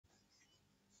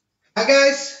Hi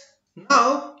guys,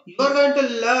 now you are going to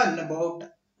learn about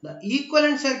the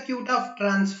equivalent circuit of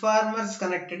transformers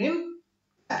connected in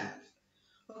parallel.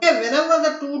 Okay, whenever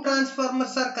the two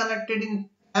transformers are connected in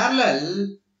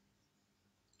parallel,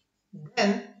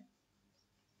 then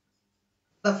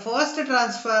the first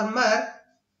transformer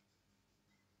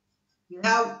we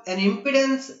have an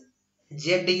impedance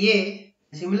ZA.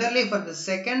 Similarly, for the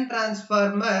second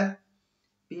transformer,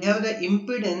 we have the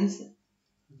impedance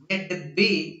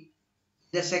ZB,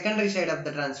 the secondary side of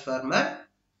the transformer.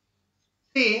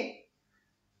 See,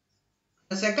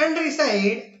 the secondary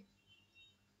side,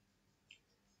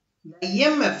 the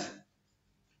EMF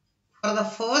for the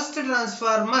first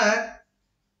transformer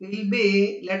will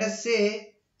be, let us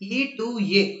say,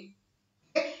 E2A.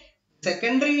 Okay?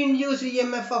 Secondary induced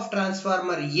EMF of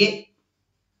transformer A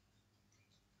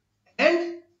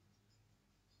and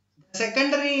the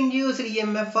secondary induced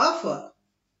EMF of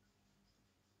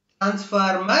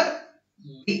transformer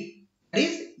B. That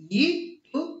is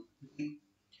E2B.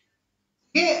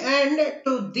 Okay, and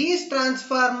to these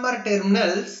transformer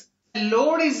terminals, a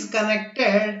load is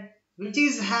connected which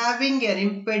is having an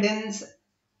impedance,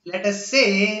 let us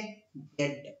say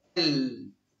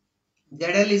ZL.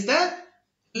 ZL is the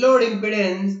load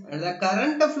impedance and the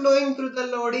current flowing through the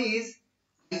load is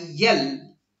IL.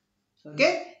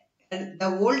 Okay, and the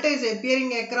voltage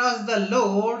appearing across the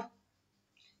load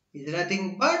is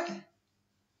nothing but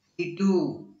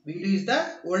V2. V2 is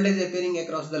the voltage appearing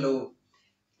across the load.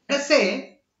 Let us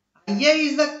say IA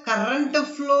is the current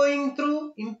flowing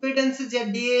through impedance ZA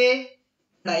and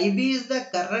IB is the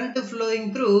current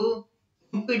flowing through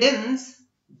impedance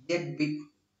ZB.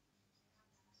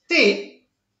 See,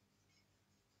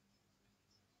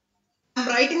 I am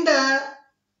writing the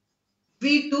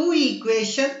V2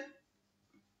 equation.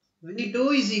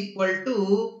 V2 is equal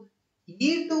to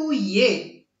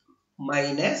E2A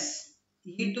minus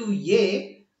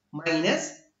E2A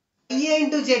minus IA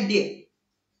into ZA.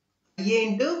 IA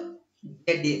into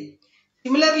ZA.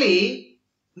 Similarly,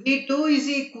 V2 is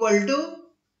equal to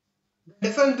the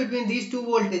difference between these two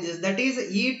voltages, that is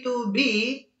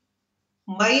E2B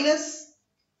minus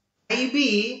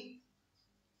IB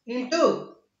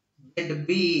into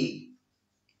ZB.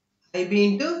 IB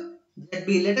into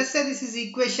ZB. Let us say this is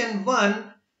equation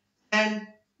 1 and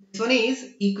this one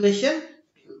is equation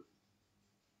 2.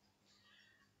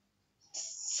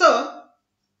 So,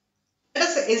 let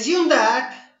us assume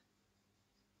that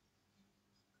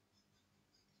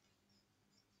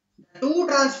two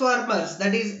transformers,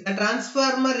 that is the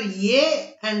transformer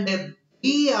A and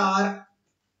B, are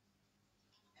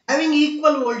having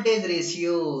equal voltage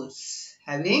ratios.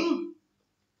 Having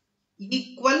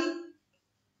equal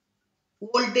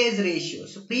voltage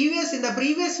ratios. So in the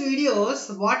previous videos,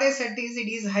 what I said is it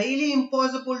is highly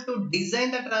impossible to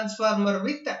design the transformer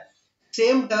with the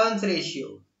same turns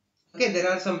ratio. Okay, there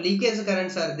are some leakage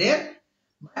currents are there,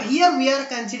 but here we are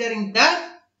considering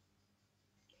that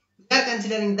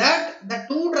the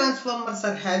two transformers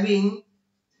are having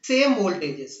same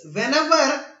voltages.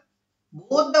 Whenever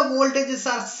both the voltages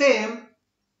are same,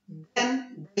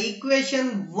 then the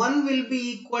equation 1 will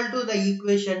be equal to the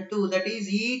equation 2, that is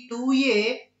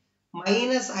E2A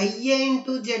minus IA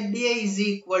into ZA is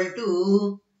equal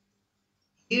to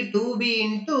E2B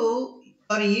into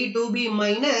or E2B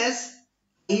minus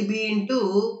IB into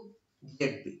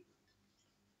ZB.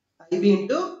 IB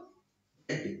into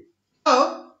ZB.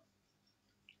 So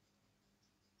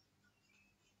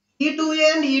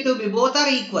E2A and E2B both are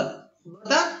equal.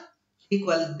 Both are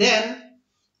equal. Then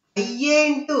IA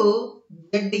into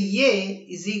ZA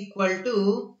is equal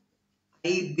to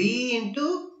IB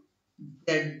into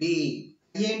ZB.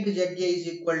 IA into ZA is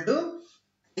equal to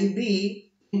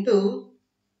IB into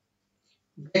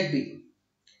ZB.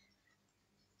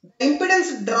 The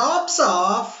impedance drops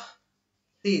of,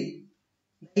 see,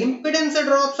 the impedance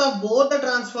drops of both the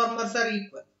transformers are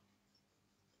equal.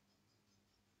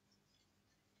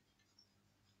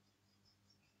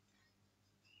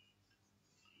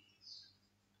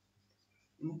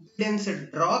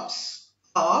 Impedance drops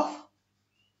of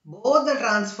both the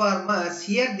transformers.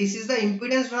 Here this is the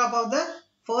impedance drop of the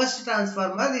first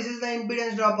transformer, this is the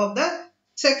impedance drop of the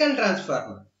second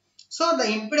transformer. So the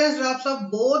impedance drops of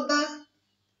both the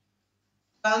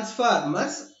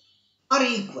transformers are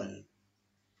equal.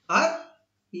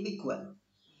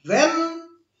 When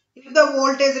if the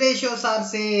voltage ratios are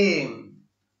same,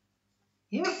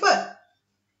 if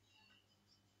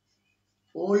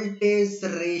voltage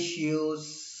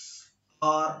ratios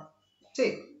are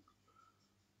same,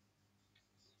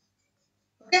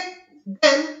 okay,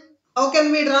 then how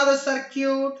can we draw the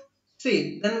circuit?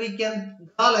 See, then we can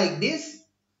draw like this.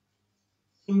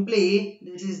 Simply,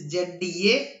 this is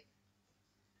ZA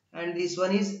and this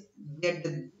one is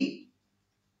ZB.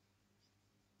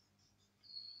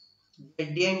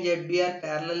 ZD and ZB are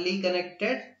parallelly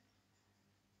connected.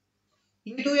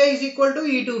 E2A is equal to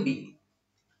E2B.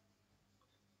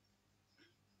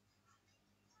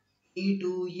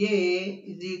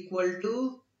 E2A is equal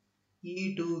to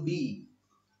E2B.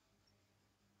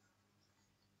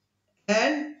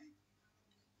 And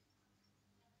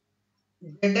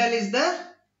ZL is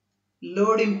the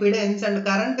load impedance and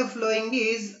current flowing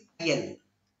is IL.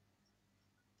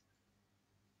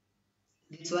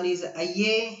 This one is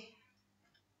IA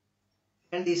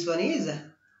and this one is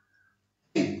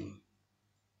IB.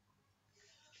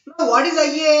 Now what is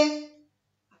IA?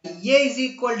 IA is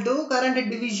equal to current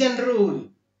division rule.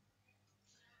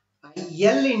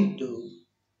 IL into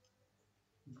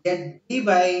ZB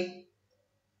by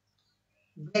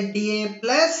ZA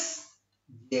plus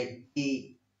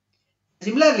ZD.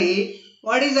 Similarly,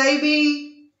 what is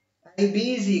IB? IB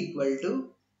is equal to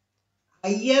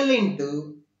IL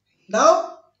into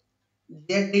now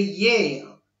ZA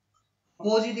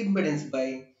opposite impedance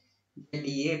by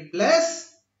ZA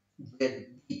plus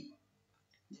ZD.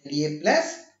 ZA plus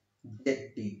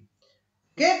ZD.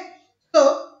 Okay. So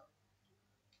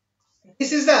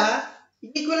this is the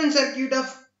equivalent circuit of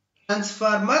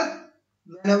transformer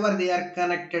whenever they are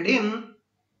connected in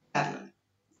parallel.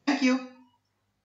 Thank you.